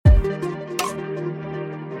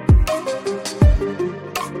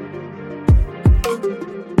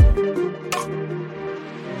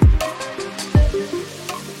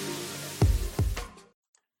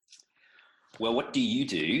what do you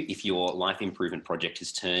do if your life improvement project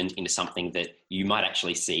has turned into something that you might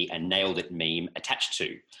actually see a nailed it meme attached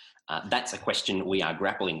to? That's a question we are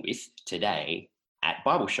grappling with today at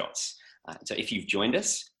Bible Shots. So if you've joined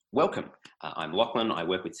us, welcome. I'm Lachlan. I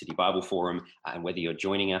work with City Bible Forum, and whether you're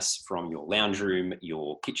joining us from your lounge room,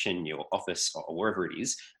 your kitchen, your office, or wherever it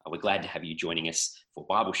is, we're glad to have you joining us for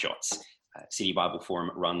Bible Shots. City Bible Forum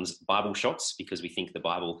runs Bible Shots because we think the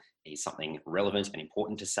Bible is something relevant and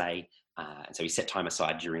important to say, and so we set time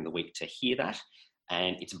aside during the week to hear that.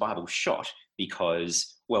 And it's a Bible Shot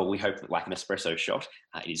because, well, we hope that like an espresso shot,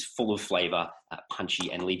 it is full of flavour,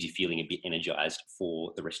 punchy, and leaves you feeling a bit energised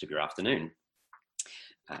for the rest of your afternoon.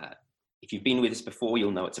 If you've been with us before,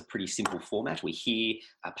 you'll know it's a pretty simple format. We hear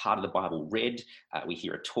a part of the Bible read, we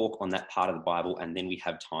hear a talk on that part of the Bible, and then we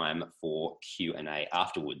have time for Q&A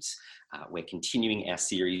afterwards. We're continuing our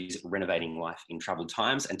series, Renovating Life in Troubled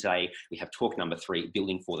Times, and today we have talk number 3,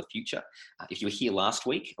 Building for the Future. If you were here last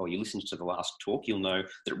week, or you listened to the last talk, you'll know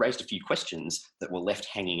that it raised a few questions that were left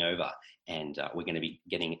hanging over, and we're going to be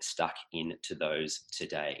getting stuck into those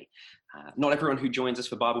today. Not everyone who joins us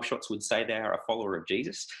for Bible Shots would say they are a follower of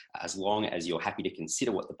Jesus. As long as you're happy to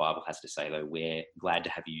consider what the Bible has to say, though, we're glad to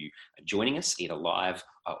have you joining us, either live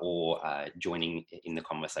or joining in the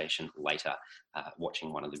conversation later,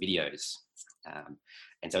 watching one of the videos.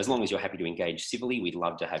 And so as long as you're happy to engage civilly, we'd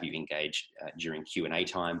love to have you engage during Q&A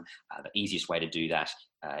time. The easiest way to do that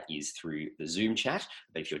is through the Zoom chat.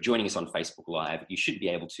 But if you're joining us on Facebook Live, you should be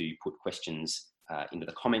able to put questions into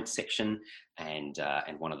the comments section, and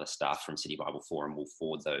one of the staff from City Bible Forum will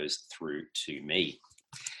forward those through to me.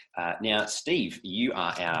 Now, Steve, you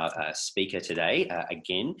are our speaker today.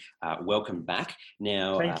 Again, welcome back.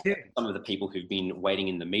 Now, Thank you. Some of the people who've been waiting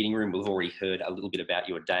in the meeting room will have already heard a little bit about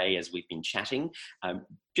your day as we've been chatting.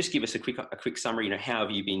 Just give us a quick summary. How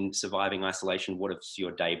have you been surviving isolation? What has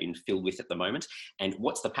your day been filled with at the moment? And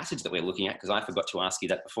what's the passage that we're looking at? Because I forgot to ask you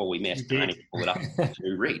that before we met. I need to pull it up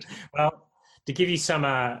to read. Well, to give you some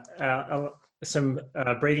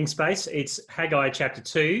breathing space, it's Haggai chapter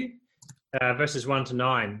 2, verses 1 to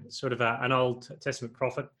 9, sort of an Old Testament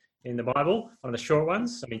prophet in the Bible, one of the short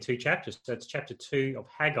ones, 2 chapters. So it's chapter 2 of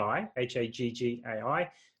Haggai, Haggai,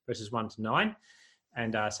 verses 1 to 9.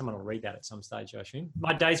 And someone will read that at some stage, I assume.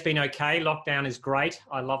 My day's been okay. Lockdown is great.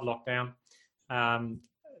 I love lockdown.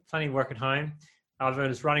 Plenty of work at home. I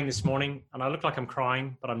was running this morning and I look like I'm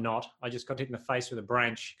crying, but I'm not. I just got hit in the face with a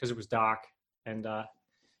branch because it was dark. And it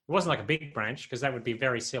wasn't like a big branch because that would be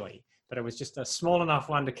very silly, but it was just a small enough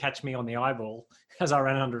one to catch me on the eyeball as I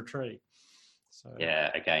ran under a tree. So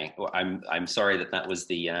yeah, okay. Well, I'm sorry that was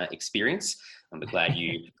the experience. I'm glad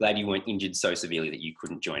you weren't injured so severely that you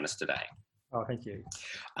couldn't join us today. Oh, thank you.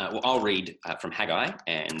 Well, I'll read from Haggai,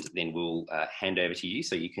 and then we'll hand over to you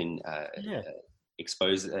so you can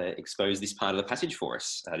expose this part of the passage for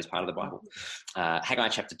us, this part of the Bible. Haggai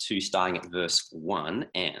chapter 2, starting at verse 1,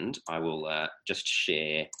 and I will just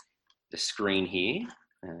share the screen here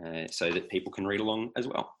so that people can read along as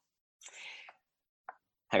well.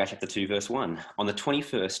 Haggai chapter 2, verse 1. On the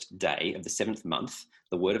 21st day of the 7th month,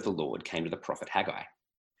 the word of the Lord came to the prophet Haggai.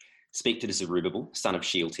 Speak to Zerubbabel, son of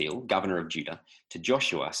Shealtiel, governor of Judah, to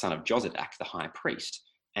Joshua, son of Jozadak, the high priest,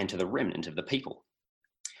 and to the remnant of the people.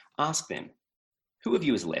 Ask them, who of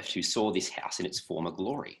you is left who saw this house in its former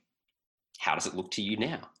glory? How does it look to you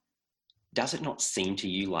now? Does it not seem to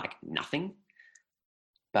you like nothing?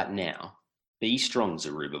 But now, be strong,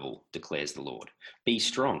 Zerubbabel, declares the Lord. Be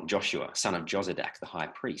strong, Joshua, son of Jozadak, the high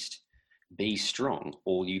priest. Be strong,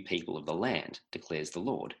 all you people of the land, declares the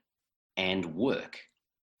Lord, and work,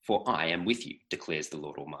 for I am with you, declares the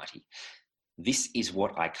Lord Almighty. This is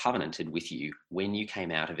what I covenanted with you when you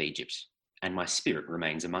came out of Egypt, and my spirit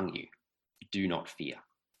remains among you. Do not fear.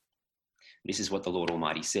 This is what the Lord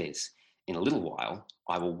Almighty says. In a little while,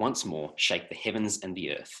 I will once more shake the heavens and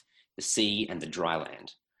the earth, the sea and the dry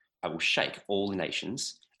land. I will shake all the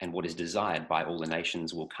nations, and what is desired by all the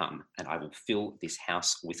nations will come, and I will fill this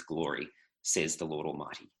house with glory, says the Lord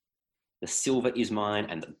Almighty. The silver is mine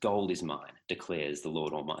and the gold is mine, declares the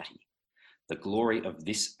Lord Almighty. The glory of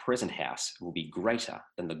this present house will be greater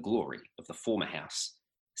than the glory of the former house,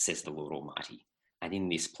 says the Lord Almighty. And in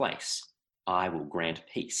this place, I will grant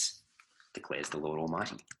peace, declares the Lord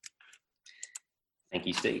Almighty. Thank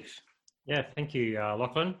you, Steve. Yeah, thank you,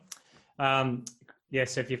 Lachlan. So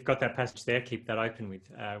if you've got that passage there, keep that open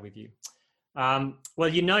with you. Well,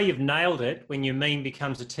 you've nailed it when your meme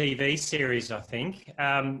becomes a TV series, I think.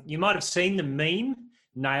 You might have seen the meme,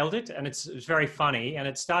 Nailed It, and it's very funny. And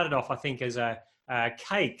it started off, I think, as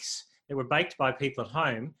cakes that were baked by people at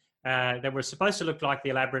home that were supposed to look like the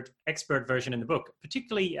elaborate expert version in the book,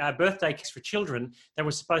 particularly birthday cakes for children that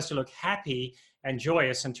were supposed to look happy and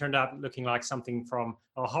joyous and turned out looking like something from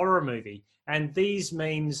a horror movie. And these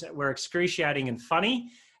memes were excruciating and funny.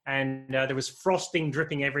 And there was frosting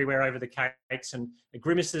dripping everywhere over the cakes, and the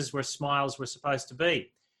grimaces where smiles were supposed to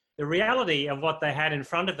be. The reality of what they had in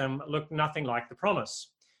front of them looked nothing like the promise.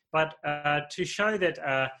 But to show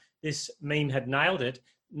that this meme had nailed it,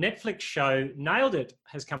 Netflix show Nailed It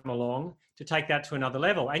has come along to take that to another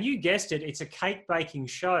level. And you guessed it, it's a cake baking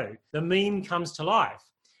show. The meme comes to life.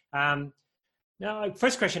 Now,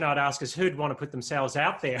 first question I'd ask is who'd want to put themselves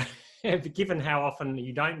out there, given how often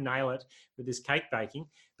you don't nail it with this cake baking.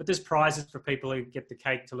 But there's prizes for people who get the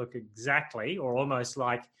cake to look exactly or almost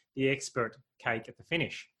like the expert cake at the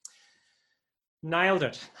finish. Nailed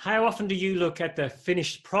it. How often do you look at the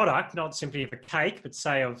finished product, not simply of a cake, but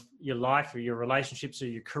say of your life or your relationships or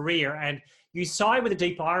your career, and you sigh with a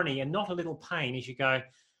deep irony and not a little pain as you go,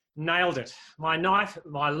 nailed it. My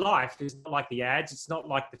life is not like the ads. It's not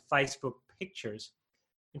like the Facebook pictures.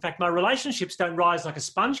 In fact, my relationships don't rise like a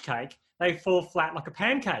sponge cake. They fall flat like a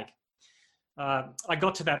pancake. I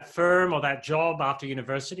got to that firm or that job after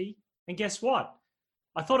university, and guess what?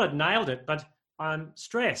 I thought I'd nailed it, but I'm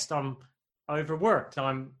stressed. I'm overworked.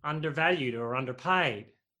 I'm undervalued or underpaid.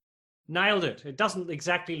 Nailed it. It doesn't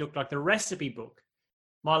exactly look like the recipe book.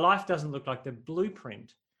 My life doesn't look like the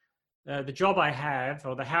blueprint. The job I have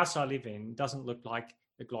or the house I live in doesn't look like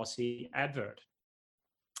the glossy advert.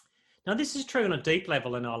 Now, this is true on a deep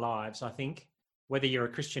level in our lives, I think, whether you're a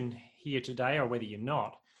Christian here today or whether you're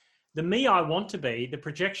not. The me I want to be, the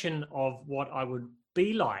projection of what I would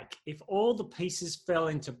be like if all the pieces fell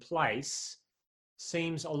into place,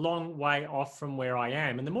 seems a long way off from where I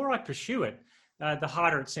am. And the more I pursue it, the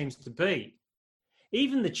harder it seems to be.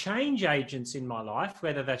 Even the change agents in my life,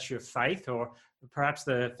 whether that's your faith or perhaps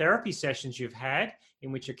the therapy sessions you've had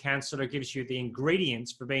in which a counsellor gives you the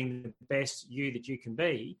ingredients for being the best you that you can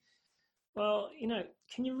be, well,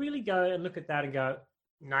 can you really go and look at that and go,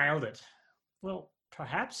 nailed it? Well,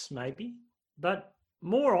 perhaps, maybe. But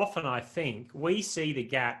more often, I think, we see the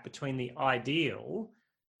gap between the ideal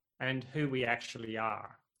and who we actually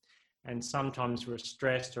are. And sometimes we're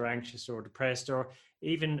stressed or anxious or depressed, or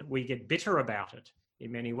even we get bitter about it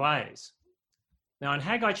in many ways. Now, in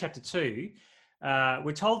Haggai chapter 2,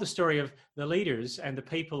 we're told the story of the leaders and the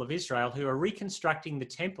people of Israel who are reconstructing the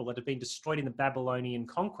temple that had been destroyed in the Babylonian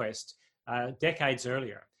conquest decades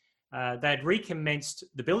earlier. They'd recommenced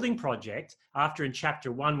the building project after in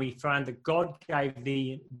chapter 1 we found that God gave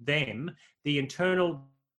them the internal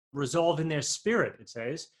resolve in their spirit, it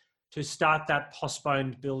says, to start that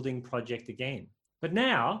postponed building project again. But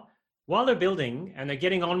now, while they're building and they're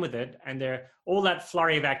getting on with it and all that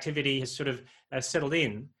flurry of activity has sort of settled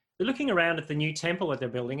in, they're looking around at the new temple that they're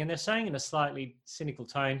building and they're saying in a slightly cynical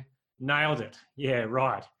tone, nailed it. Yeah,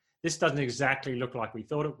 right. This doesn't exactly look like we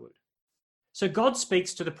thought it would. So God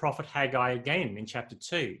speaks to the prophet Haggai again in chapter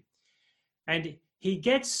 2. And he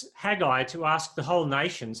gets Haggai to ask the whole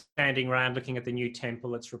nation standing around looking at the new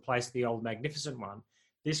temple that's replaced the old magnificent one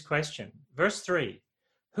this question. Verse 3,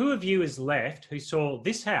 who of you is left who saw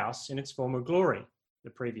this house in its former glory,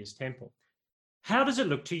 the previous temple? How does it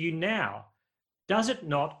look to you now? Does it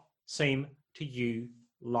not seem to you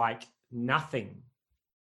like nothing?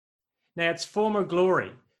 Now, it's former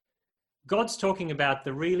glory. God's talking about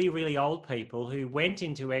the really, really old people who went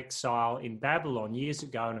into exile in Babylon years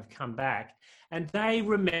ago and have come back, and they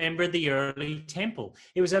remember the early temple.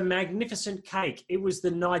 It was a magnificent cake. It was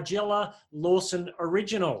the Nigella Lawson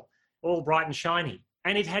original, all bright and shiny,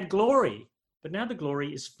 and it had glory. But now the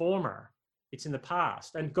glory is former. It's in the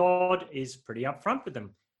past, and God is pretty upfront with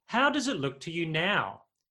them. How does it look to you now?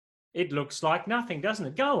 It looks like nothing, doesn't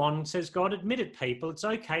it? Go on, says God, admit it, people. It's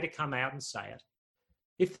okay to come out and say it.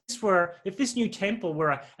 If this new temple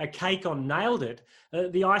were a cake on Nailed It,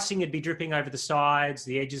 the icing would be dripping over the sides,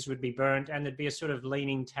 the edges would be burnt, and there'd be a sort of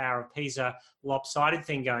leaning Tower of Pisa lopsided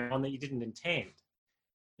thing going on that you didn't intend.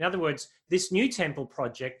 In other words, this new temple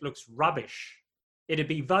project looks rubbish. It'd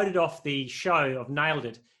be voted off the show of Nailed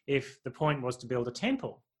It if the point was to build a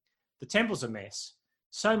temple. The temple's a mess.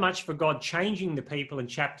 So much for God changing the people in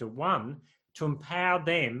chapter 1 to empower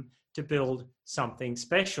them to build something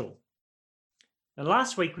special. And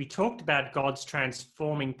last week we talked about God's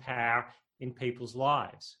transforming power in people's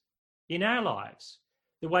lives, in our lives,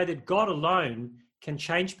 the way that God alone can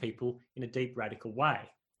change people in a deep, radical way.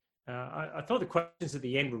 I thought the questions at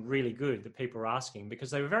the end were really good that people were asking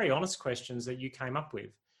because they were very honest questions that you came up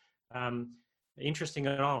with, interesting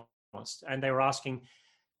and honest. And they were asking,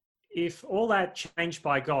 if all that changed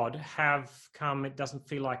by God have come, it doesn't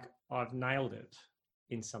feel like I've nailed it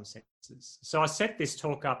in some senses. So I set this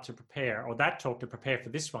talk up to prepare, or that talk to prepare for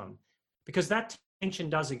this one, because that tension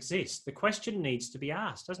does exist. The question needs to be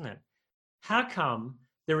asked, doesn't it? How come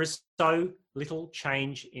there is so little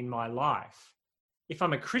change in my life? If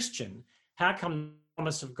I'm a Christian, how come the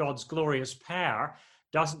promise of God's glorious power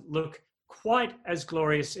doesn't look quite as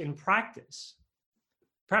glorious in practice?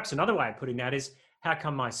 Perhaps another way of putting that is, how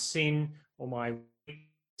come my sin or my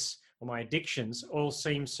weakness or my addictions all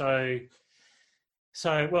seem so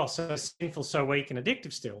sinful, so weak and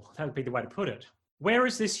addictive still? That would be the way to put it. Where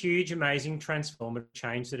is this huge, amazing, transformative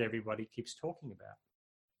change that everybody keeps talking about?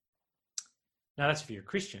 Now, that's if you're a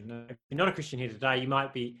Christian. If you're not a Christian here today, you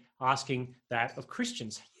might be asking that of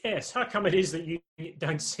Christians. Yes, how come it is that you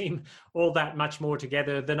don't seem all that much more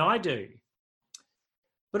together than I do?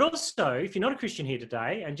 But also, if you're not a Christian here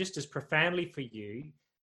today, and just as profoundly for you,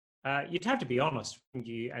 you'd have to be honest with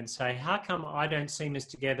you and say, how come I don't seem as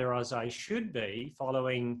together as I should be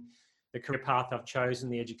following the career path I've chosen,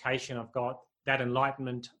 the education I've got, that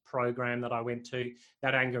enlightenment program that I went to,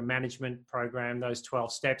 that anger management program, those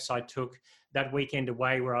 12 steps I took, that weekend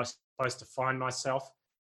away where I was supposed to find myself,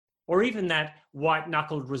 or even that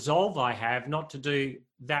white-knuckled resolve I have not to do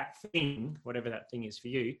that thing, whatever that thing is for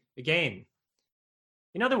you, again.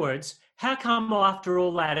 In other words, how come after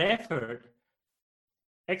all that effort,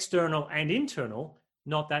 external and internal,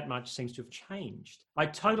 not that much seems to have changed? I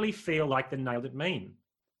totally feel like the nailed it meme.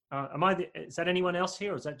 Is that anyone else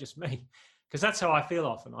here, or is that just me? Because that's how I feel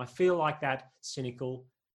often. I feel like that cynical,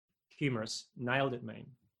 humorous, nailed it meme.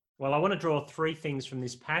 Well, I want to draw three things from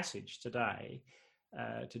this passage today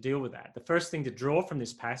to deal with that. The first thing to draw from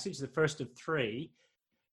this passage, the first of three,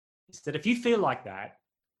 is that if you feel like that,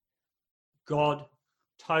 God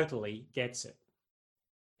totally gets it.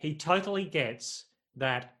 He totally gets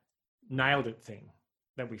that nailed it thing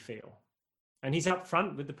that we feel. And he's up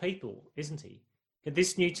front with the people, isn't he? At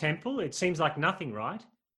this new temple, it seems like nothing, right?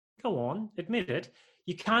 Go on, admit it.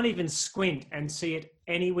 You can't even squint and see it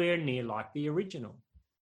anywhere near like the original.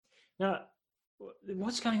 Now,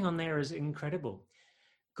 what's going on there is incredible.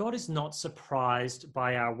 God is not surprised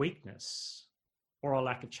by our weakness or our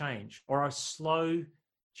lack of change or our slow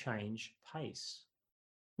change pace.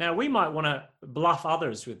 Now, we might want to bluff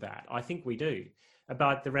others with that. I think we do,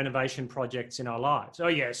 about the renovation projects in our lives. Oh,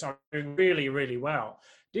 yes, I'm doing really, really well.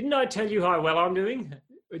 Didn't I tell you how well I'm doing?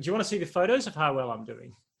 Do you want to see the photos of how well I'm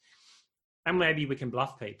doing? And maybe we can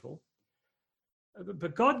bluff people.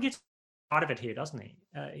 But God gets part of it here, doesn't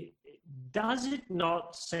he? Does it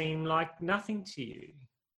not seem like nothing to you?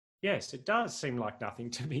 Yes, it does seem like nothing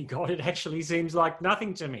to me, God. It actually seems like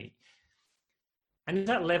nothing to me. And at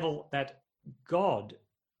that level that God,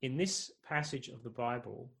 in this passage of the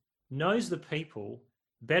Bible, knows the people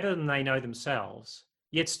better than they know themselves,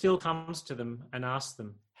 yet still comes to them and asks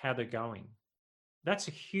them how they're going. That's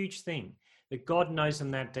a huge thing, that God knows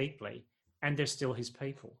them that deeply, and they're still his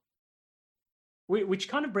people. Which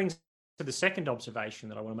kind of brings to the second observation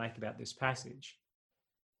that I want to make about this passage.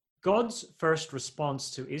 God's first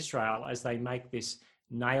response to Israel as they make this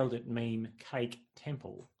nailed it meme cake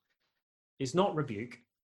temple is not rebuke.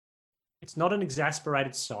 It's not an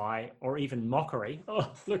exasperated sigh or even mockery.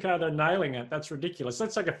 Oh, look how they're nailing it. That's ridiculous.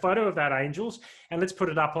 Let's take a photo of that, angels, and let's put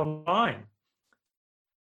it up online.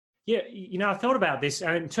 Yeah, I thought about this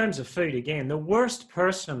in terms of food again. The worst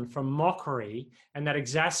person for mockery and that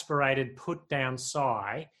exasperated put-down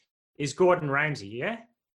sigh is Gordon Ramsay, yeah?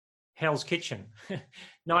 Hell's Kitchen.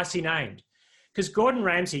 Nicely named. Because Gordon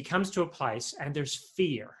Ramsay comes to a place and there's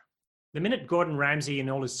fear. The minute Gordon Ramsay in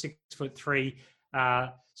all his 6'3"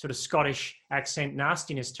 sort of Scottish accent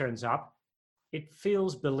nastiness turns up, it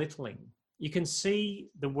feels belittling. You can see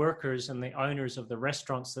the workers and the owners of the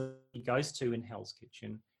restaurants that he goes to in Hell's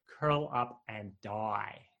Kitchen curl up and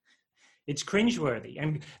die. It's cringeworthy.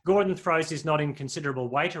 And Gordon throws his not inconsiderable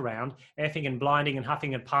weight around, effing and blinding and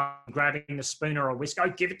huffing and puffing, grabbing a spoon or a whisk. Oh,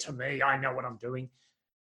 give it to me. I know what I'm doing.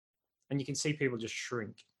 And you can see people just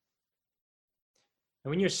shrink.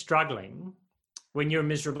 And when you're struggling, when your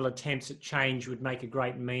miserable attempts at change would make a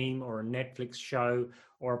great meme or a Netflix show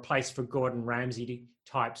or a place for Gordon Ramsay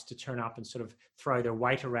types to turn up and sort of throw their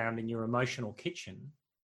weight around in your emotional kitchen,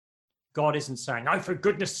 God isn't saying, oh, for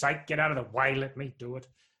goodness sake, get out of the way, let me do it.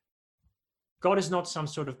 God is not some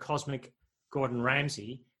sort of cosmic Gordon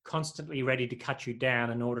Ramsay constantly ready to cut you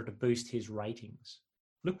down in order to boost his ratings.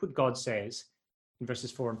 Look what God says in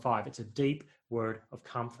verses 4 and 5. It's a deep word of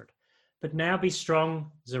comfort. But now be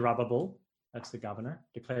strong, Zerubbabel, that's the governor,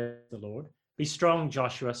 declares the Lord. Be strong,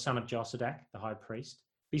 Joshua, son of Josadak, the high priest.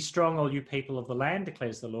 Be strong, all you people of the land,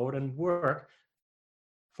 declares the Lord, and work,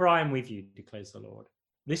 for I am with you, declares the Lord.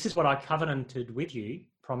 This is what I covenanted with you,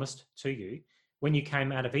 promised to you, when you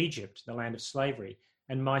came out of Egypt, the land of slavery,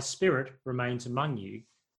 and my spirit remains among you.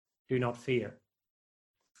 Do not fear.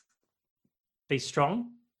 Be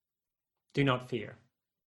strong. Do not fear.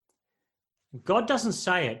 God doesn't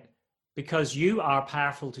say it because you are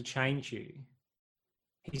powerful to change you.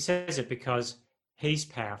 He says it because he's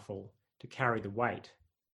powerful to carry the weight.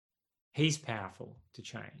 He's powerful to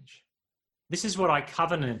change. This is what I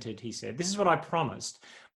covenanted, he said. This is what I promised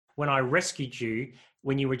when I rescued you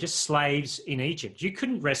when you were just slaves in Egypt. You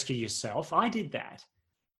couldn't rescue yourself. I did that.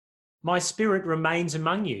 My spirit remains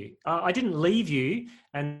among you. I didn't leave you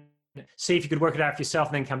and see if you could work it out for yourself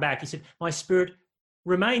and then come back. He said, my spirit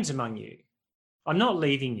remains among you. I'm not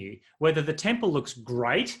leaving you. Whether the temple looks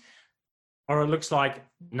great or it looks like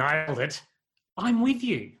nailed it, I'm with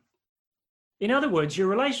you. In other words, your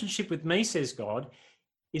relationship with me, says God,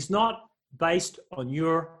 is not based on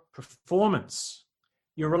your performance.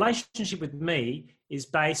 Your relationship with me is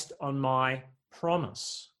based on my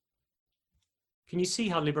promise. Can you see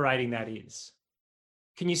how liberating that is?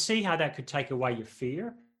 Can you see how that could take away your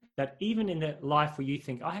fear? That even in a life where you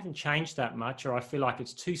think, I haven't changed that much, or I feel like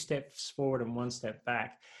it's 2 steps forward and 1 step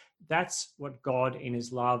back, that's what God in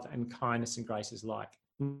his love and kindness and grace is like.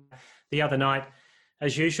 The other night,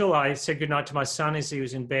 as usual, I said goodnight to my son as he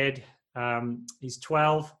was in bed. He's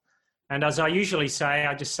 12. And as I usually say,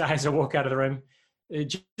 I just say as I walk out of the room,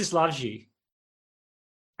 Jesus loves you.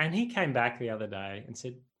 And he came back the other day and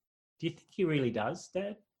said, do you think he really does,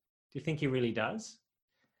 Dad? Do you think he really does?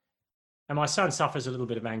 And my son suffers a little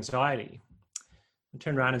bit of anxiety. I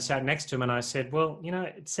turned around and sat next to him and I said, well, you know,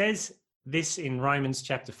 it says this in Romans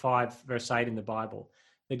chapter 5, verse 8 in the Bible,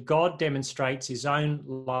 that God demonstrates his own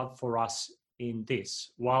love for us in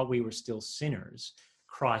this: while we were still sinners,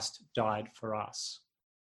 Christ died for us.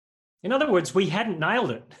 In other words, we hadn't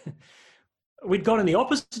nailed it. We'd gone in the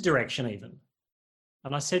opposite direction even.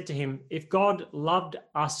 And I said to him, if God loved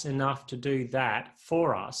us enough to do that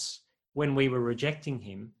for us when we were rejecting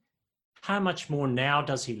him, how much more now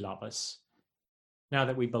does he love us, now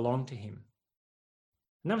that we belong to him?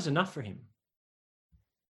 And that was enough for him.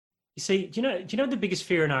 You see, do you know the biggest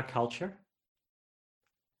fear in our culture?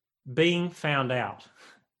 Being found out.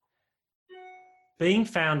 Being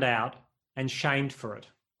found out and shamed for it.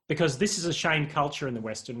 Because this is a shame culture in the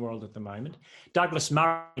Western world at the moment. Douglas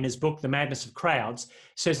Murray, in his book, The Madness of Crowds,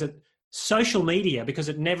 says that social media, because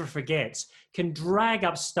it never forgets, can drag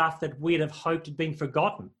up stuff that we'd have hoped had been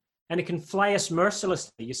forgotten. And it can flay us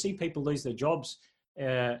mercilessly. You see people lose their jobs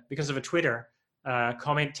because of a Twitter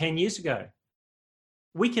comment 10 years ago.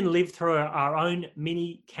 We can live through our own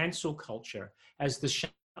mini cancel culture as the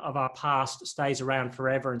shame of our past stays around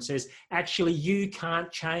forever and says, actually, you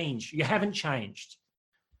can't change. You haven't changed.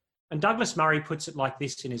 And Douglas Murray puts it like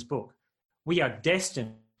this in his book: we are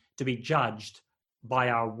destined to be judged by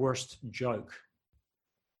our worst joke.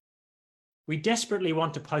 We desperately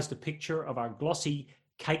want to post a picture of our glossy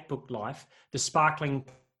cakebook life, the sparkling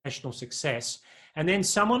professional success, and then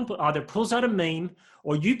someone either pulls out a meme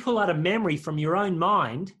or you pull out a memory from your own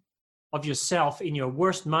mind of yourself in your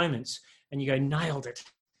worst moments and you go, nailed it.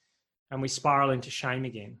 And we spiral into shame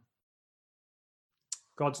again.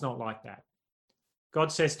 God's not like that.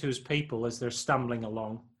 God says to his people as they're stumbling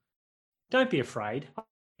along, don't be afraid. I know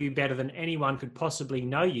you better than anyone could possibly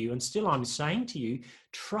know you. And still I'm saying to you,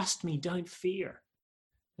 trust me, don't fear.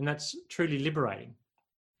 And that's truly liberating.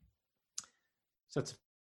 So that's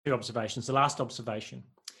 2 observations. The last observation.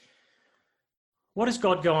 What does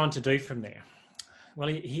God go on to do from there? Well,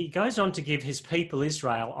 he goes on to give his people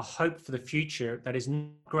Israel a hope for the future that is not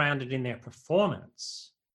grounded in their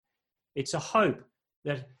performance. It's a hope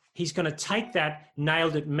that he's going to take that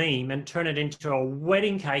nailed it meme and turn it into a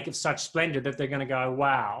wedding cake of such splendor that they're going to go,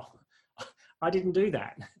 wow, I didn't do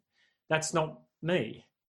that. That's not me.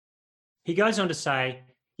 He goes on to say,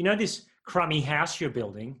 you know, this crummy house you're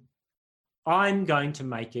building, I'm going to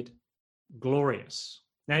make it glorious.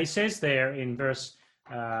 Now he says there in verse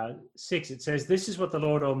 6, it says, this is what the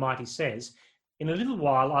Lord Almighty says, in a little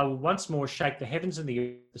while I will once more shake the heavens and the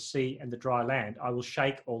earth, the sea and the dry land. I will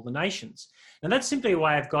shake all the nations. Now that's simply a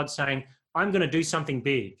way of God saying, I'm going to do something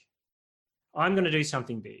big. I'm going to do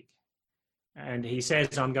something big. And he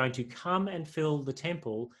says, I'm going to come and fill the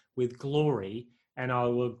temple with glory and I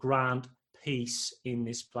will grant peace in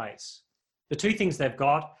this place. The 2 things they've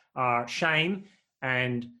got are shame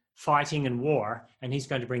and fighting and war, and he's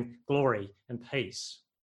going to bring glory and peace.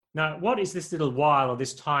 Now, what is this little while or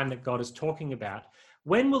this time that God is talking about?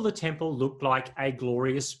 When will the temple look like a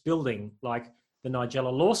glorious building, like the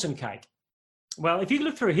Nigella Lawson cake? Well, if you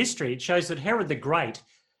look through history, it shows that Herod the Great,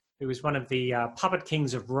 who was one of the puppet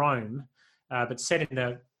kings of Rome, but set in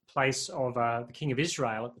the place of the king of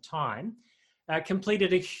Israel at the time,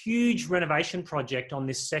 completed a huge renovation project on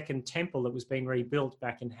this second temple that was being rebuilt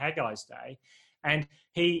back in Haggai's day. And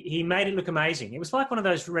he made it look amazing. It was like one of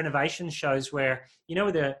those renovation shows where, you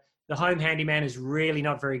know, the home handyman is really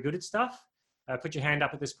not very good at stuff. Put your hand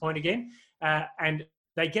up at this point again. And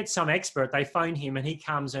they get some expert, they phone him, and he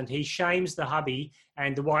comes and he shames the hubby,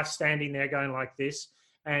 and the wife's standing there going like this.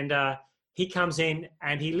 And he comes in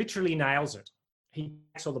and he literally nails it. He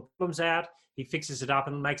takes all the problems out, he fixes it up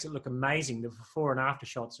and makes it look amazing. The before and after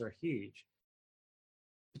shots are huge.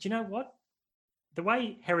 But you know what? The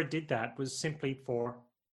way Herod did that was simply for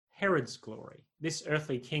Herod's glory. This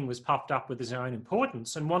earthly king was puffed up with his own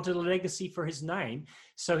importance and wanted a legacy for his name,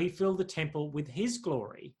 so he filled the temple with his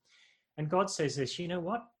glory. And God says this, you know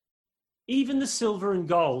what? Even the silver and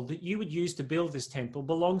gold that you would use to build this temple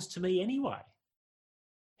belongs to me anyway.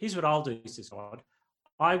 Here's what I'll do, says God.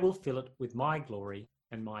 I will fill it with my glory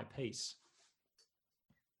and my peace.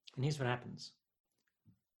 And here's what happens.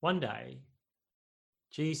 One day,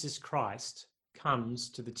 Jesus Christ comes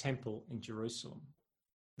to the temple in Jerusalem.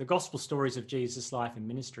 The gospel stories of Jesus' life and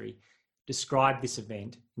ministry describe this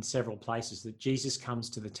event in several places, that Jesus comes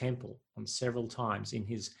to the temple on several times in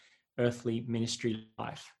his earthly ministry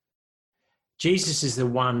life. Jesus is the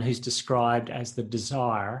one who's described as the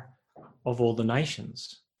desire of all the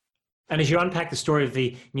nations. And as you unpack the story of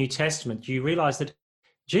the New Testament, you realize that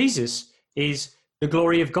Jesus is the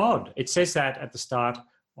glory of God. It says that at the start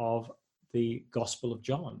of the Gospel of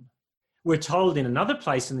John. We're told in another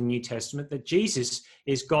place in the New Testament that Jesus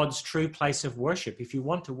is God's true place of worship. If you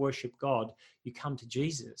want to worship God, you come to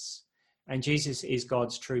Jesus. And Jesus is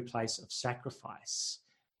God's true place of sacrifice.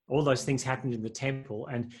 All those things happened in the temple.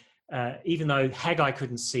 And even though Haggai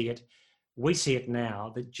couldn't see it, we see it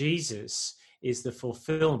now, that Jesus is the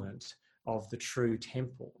fulfillment of the true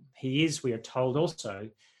temple. He is, we are told also,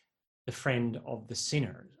 the friend of the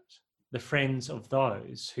sinners, the friends of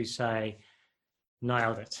those who say,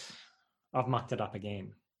 nailed it. I've mucked it up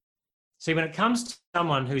again. See, when it comes to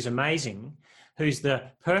someone who's amazing, who's the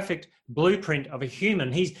perfect blueprint of a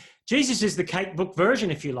human, Jesus is the cake book version,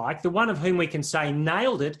 if you like, the one of whom we can say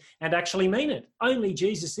nailed it and actually mean it. Only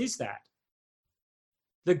Jesus is that.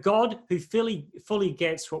 The God who fully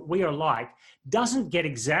gets what we are like doesn't get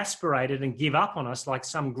exasperated and give up on us like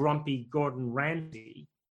some grumpy Gordon Ramsay.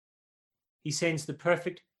 He sends the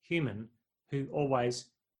perfect human who always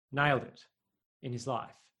nailed it in his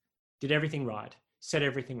life. Did everything right, said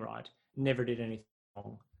everything right, never did anything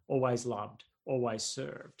wrong, always loved, always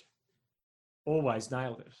served, always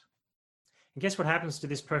nailed it. And guess what happens to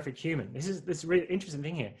this perfect human? This is a really interesting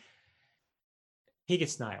thing here. He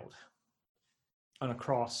gets nailed on a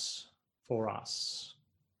cross for us.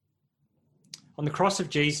 On the cross of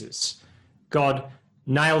Jesus, God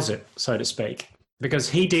nails it, so to speak, because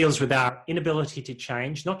he deals with our inability to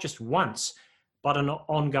change, not just once, but on an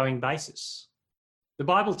ongoing basis. The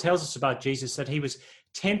Bible tells us about Jesus that he was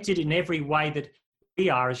tempted in every way that we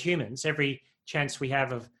are as humans, every chance we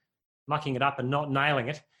have of mucking it up and not nailing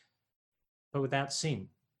it, but without sin,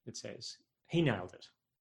 it says. He nailed it.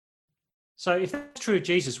 So if that's true of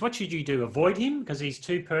Jesus, what should you do? Avoid him because he's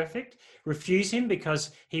too perfect? Refuse him because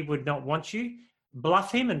he would not want you?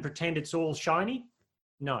 Bluff him and pretend it's all shiny?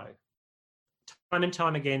 No. Time and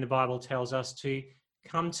time again, the Bible tells us to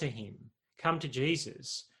come to him, come to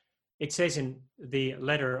Jesus. It says in the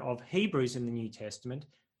letter of Hebrews in the New Testament,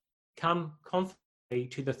 come confidently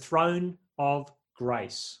to the throne of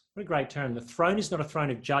grace. What a great term. The throne is not a throne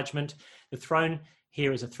of judgment. The throne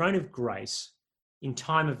here is a throne of grace in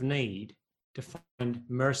time of need to find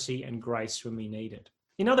mercy and grace when we need it.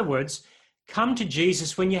 In other words, come to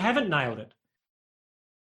Jesus when you haven't nailed it,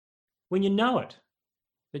 when you know it,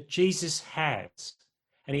 that Jesus has.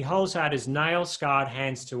 And he holds out his nail-scarred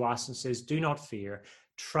hands to us and says, do not fear.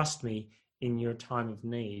 Trust me in your time of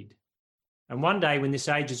need. And one day when this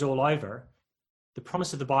age is all over, the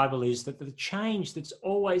promise of the Bible is that the change that's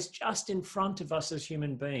always just in front of us as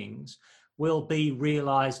human beings will be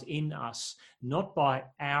realized in us, not by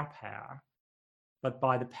our power, but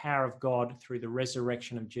by the power of God through the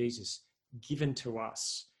resurrection of Jesus given to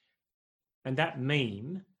us. And that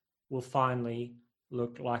meme will finally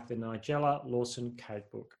look like the Nigella Lawson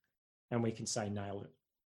cake book, and we can say nailed it.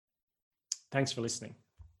 Thanks for listening.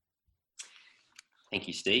 Thank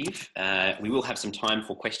you, Steve. We will have some time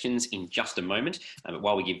for questions in just a moment. But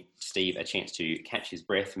while we give Steve a chance to catch his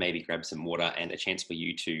breath, maybe grab some water and a chance for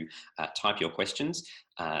you to type your questions,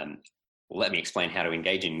 let me explain how to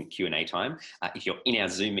engage in Q&A time. If you're in our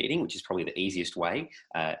Zoom meeting, which is probably the easiest way,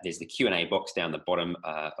 there's the Q&A box down the bottom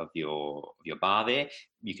of your bar there.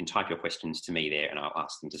 You can type your questions to me there and I'll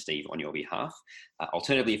ask them to Steve on your behalf.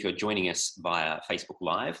 Alternatively, if you're joining us via Facebook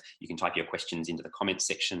Live, you can type your questions into the comments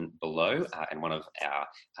section below and one of our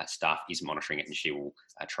staff is monitoring it and she will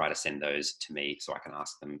try to send those to me so I can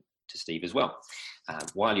ask them to Steve as well.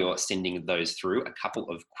 While you're sending those through, a couple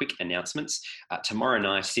of quick announcements. Tomorrow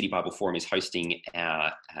night, City Bible Forum is hosting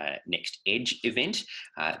our next Edge event.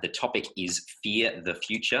 The topic is Fear the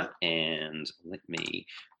Future, and let me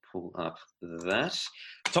pull up that.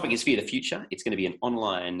 The topic is Fear the Future. It's going to be an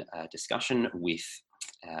online discussion with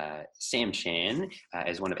Sam Chan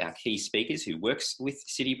as one of our key speakers who works with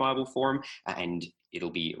City Bible Forum, and it'll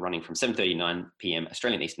be running from 7:30 to 9 p.m.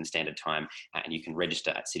 Australian Eastern Standard Time, and you can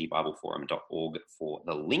register at citybibleforum.org for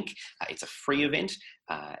the link. It's a free event,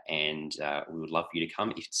 and we would love for you to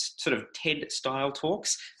come. It's sort of TED-style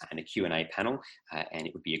talks and a Q&A panel, and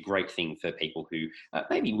it would be a great thing for people who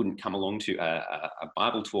maybe wouldn't come along to a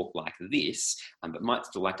Bible talk like this, but might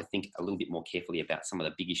still like to think a little bit more carefully about some of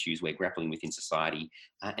the big issues we're grappling with in society,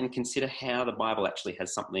 and consider how the Bible actually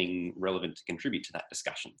has something relevant to contribute to that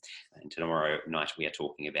discussion. And tomorrow night, we are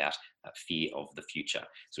talking about fear of the future.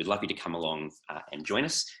 So we'd love you to come along and join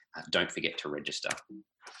us. Don't forget to register.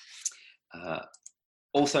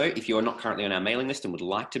 Also, if you're not currently on our mailing list and would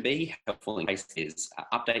like to be, helpful in case there's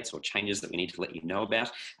updates or changes that we need to let you know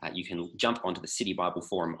about, you can jump onto the City Bible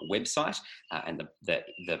Forum website and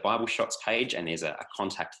the Bible Shots page, and there's a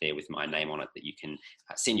contact there with my name on it that you can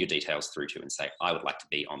send your details through to and say, I would like to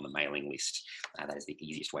be on the mailing list. That is the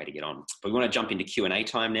easiest way to get on. But we want to jump into Q&A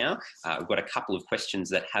time now. We've got a couple of questions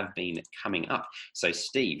that have been coming up. So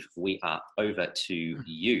Steve, we are over to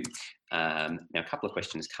you. Now, a couple of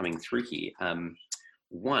questions coming through here.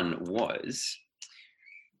 One was,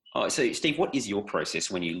 so Steve, what is your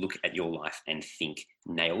process when you look at your life and think,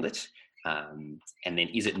 nailed it? And then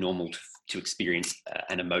is it normal to experience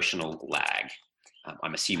an emotional lag?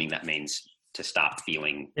 I'm assuming that means to start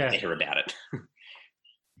feeling better about it.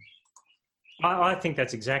 I think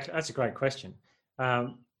that's a great question.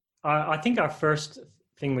 I think our first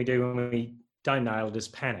thing we do when we don't nail it is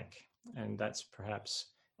panic. And that's perhaps,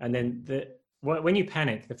 and then when you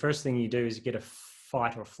panic, the first thing you do is get a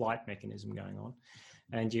fight or flight mechanism going on,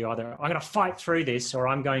 and you either, I'm going to fight through this, or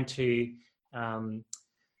I'm going to,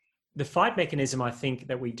 the fight mechanism I think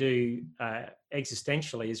that we do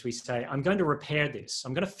existentially is we say, I'm going to repair this,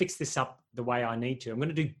 I'm going to fix this up the way I need to, I'm going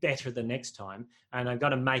to do better the next time, and I'm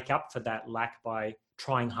going to make up for that lack by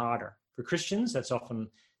trying harder. For Christians, that's often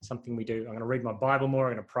something we do. I'm going to read my Bible more,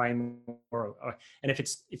 I'm going to pray more, and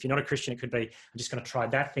if you're not a Christian, it could be, I'm just going to try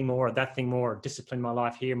that thing more, or discipline my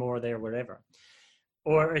life here more, or there, wherever.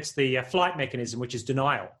 Or it's the flight mechanism, which is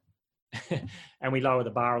denial. And we lower the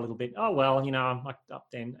bar a little bit. Oh, well, I'm mucked up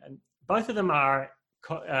then. And both of them are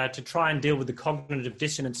to try and deal with the cognitive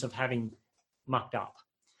dissonance of having mucked up.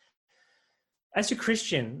 As a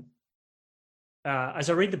Christian, as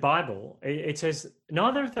I read the Bible, it says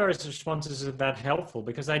neither of those responses are that helpful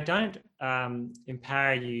because they don't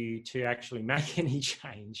empower you to actually make any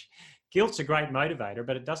change. Guilt's a great motivator,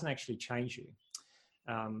 but it doesn't actually change you.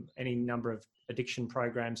 Any number of addiction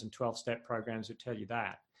programs and 12-step programs would tell you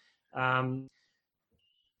that.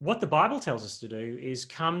 What the Bible tells us to do is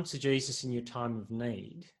come to Jesus in your time of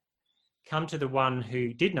need, come to the one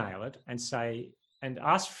who did nail it and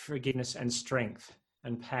ask for forgiveness and strength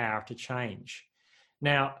and power to change.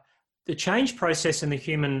 Now, the change process in the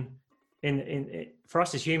human, for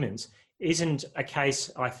us as humans, isn't a case,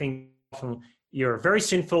 I think, often you're very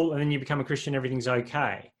sinful and then you become a Christian, everything's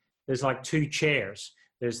okay. There's like two chairs.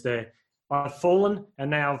 There's I've fallen and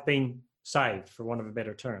now I've been saved, for want of a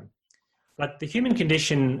better term. But the human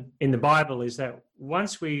condition in the Bible is that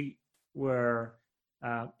once we were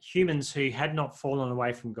humans who had not fallen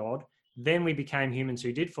away from God, then we became humans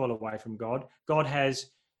who did fall away from God. God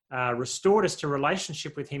has restored us to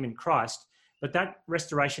relationship with him in Christ, but that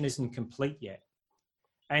restoration isn't complete yet.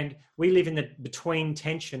 And we live in the between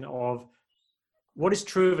tension of what is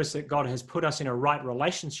true of us, that God has put us in a right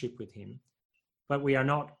relationship with him, but we are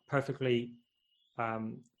not perfectly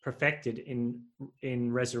perfected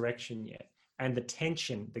in resurrection yet. And the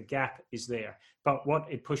tension, the gap is there. But what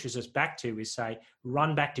it pushes us back to is say,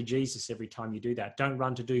 run back to Jesus every time you do that. Don't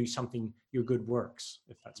run to do something, your good works,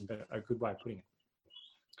 if that's a good way of putting it.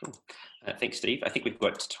 Cool. Thanks, Steve. I think we've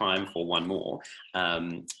got time for one more.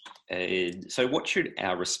 So what should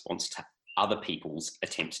our response to other people's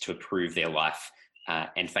attempts to improve their life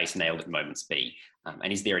and face nailed it moments be?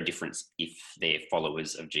 And is there a difference if they're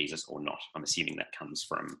followers of Jesus or not? I'm assuming that comes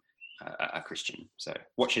from a Christian. So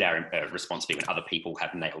what should our response be when other people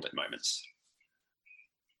have nailed it moments?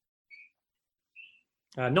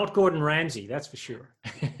 Not Gordon Ramsay, that's for sure.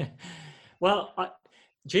 Well,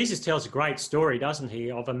 Jesus tells a great story, doesn't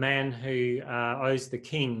he, of a man who owes the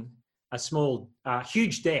king a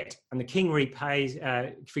huge debt, and the king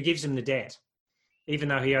forgives him the debt, even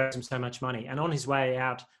though he owes him so much money. And on his way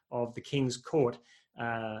out of the king's court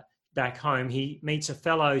back home, he meets a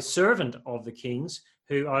fellow servant of the king's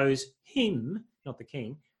who owes him, not the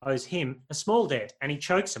king, owes him a small debt, and he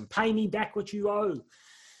chokes him, "Pay me back what you owe."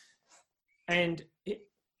 And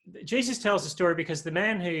Jesus tells the story because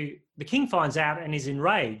the king finds out and is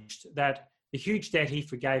enraged that the huge debt he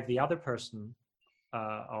forgave the other person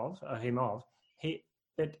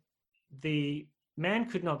that the man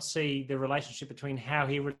could not see the relationship between how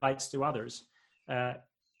he relates to others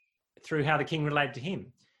through how the king related to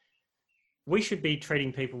him. We should be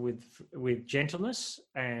treating people with gentleness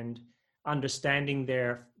and understanding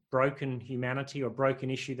their broken humanity or broken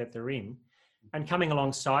issue that they're in, and coming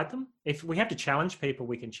alongside them. If we have to challenge people,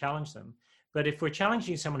 we can challenge them. But if we're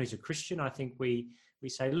challenging someone who's a Christian, I think we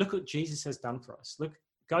say, look what Jesus has done for us. Look,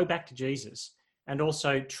 go back to Jesus, and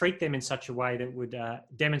also treat them in such a way that would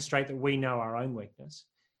demonstrate that we know our own weakness.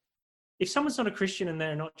 If someone's not a Christian and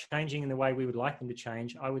they're not changing in the way we would like them to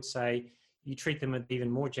change, I would say you treat them with even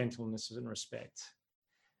more gentleness and respect.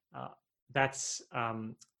 That's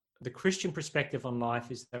the Christian perspective on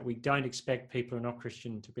life, is that we don't expect people who are not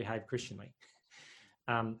Christian to behave Christianly.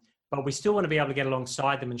 But we still want to be able to get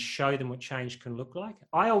alongside them and show them what change can look like.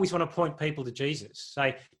 I always want to point people to Jesus.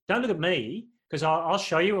 Say, don't look at me, because I'll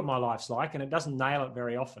show you what my life's like, and it doesn't nail it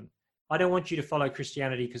very often. I don't want you to follow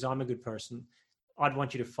Christianity because I'm a good person. I'd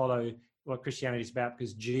want you to follow what Christianity is about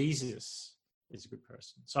because Jesus is a good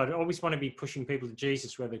person. So I'd always want to be pushing people to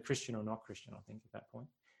Jesus, whether Christian or not Christian, I think, at that point.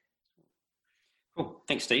 Cool.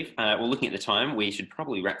 Thanks, Steve. Well, looking at the time, we should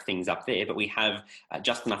probably wrap things up there, but we have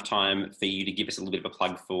just enough time for you to give us a little bit of a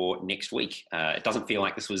plug for next week. It doesn't feel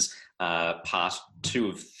like this was part 2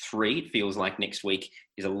 of 3. It feels like next week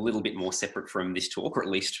is a little bit more separate from this talk, or at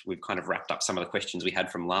least we've kind of wrapped up some of the questions we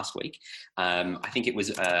had from last week. I think it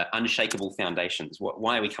was Unshakable Foundations.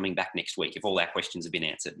 Why are we coming back next week if all our questions have been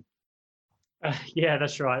answered? Yeah,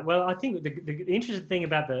 that's right. Well, I think the interesting thing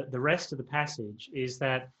about the rest of the passage is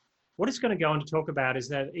that what it's going to go on to talk about is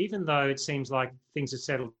that even though it seems like things are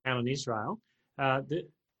settled down in Israel,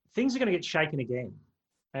 things are going to get shaken again.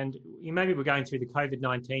 And maybe we're going through the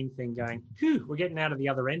COVID-19 thing going, phew, we're getting out of the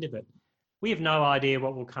other end of it. We have no idea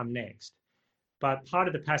what will come next. But part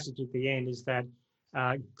of the passage at the end is that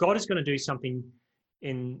God is going to do something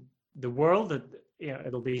in the world that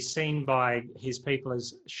it'll be seen by his people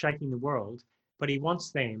as shaking the world, but he wants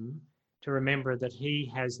them to remember that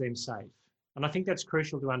he has them safe. And I think that's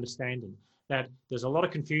crucial to understanding, that there's a lot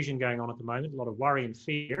of confusion going on at the moment, a lot of worry and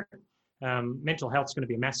fear. Mental health is going to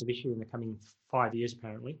be a massive issue in the coming 5 years,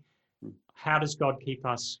 apparently. How does God keep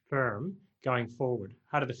us firm going forward?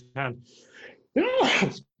 How do the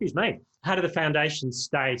foundations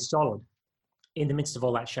stay solid in the midst of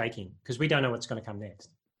all that shaking? Because we don't know what's going to come next.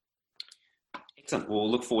 Excellent.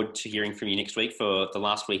 We'll look forward to hearing from you next week for the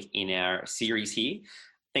last week in our series here.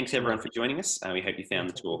 Thanks everyone for joining us. We hope you found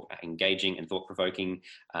the talk engaging and thought-provoking.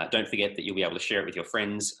 Don't forget that you'll be able to share it with your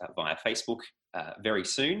friends via Facebook very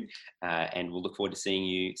soon. And we'll look forward to seeing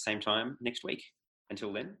you same time next week.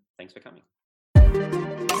 Until then, thanks for coming.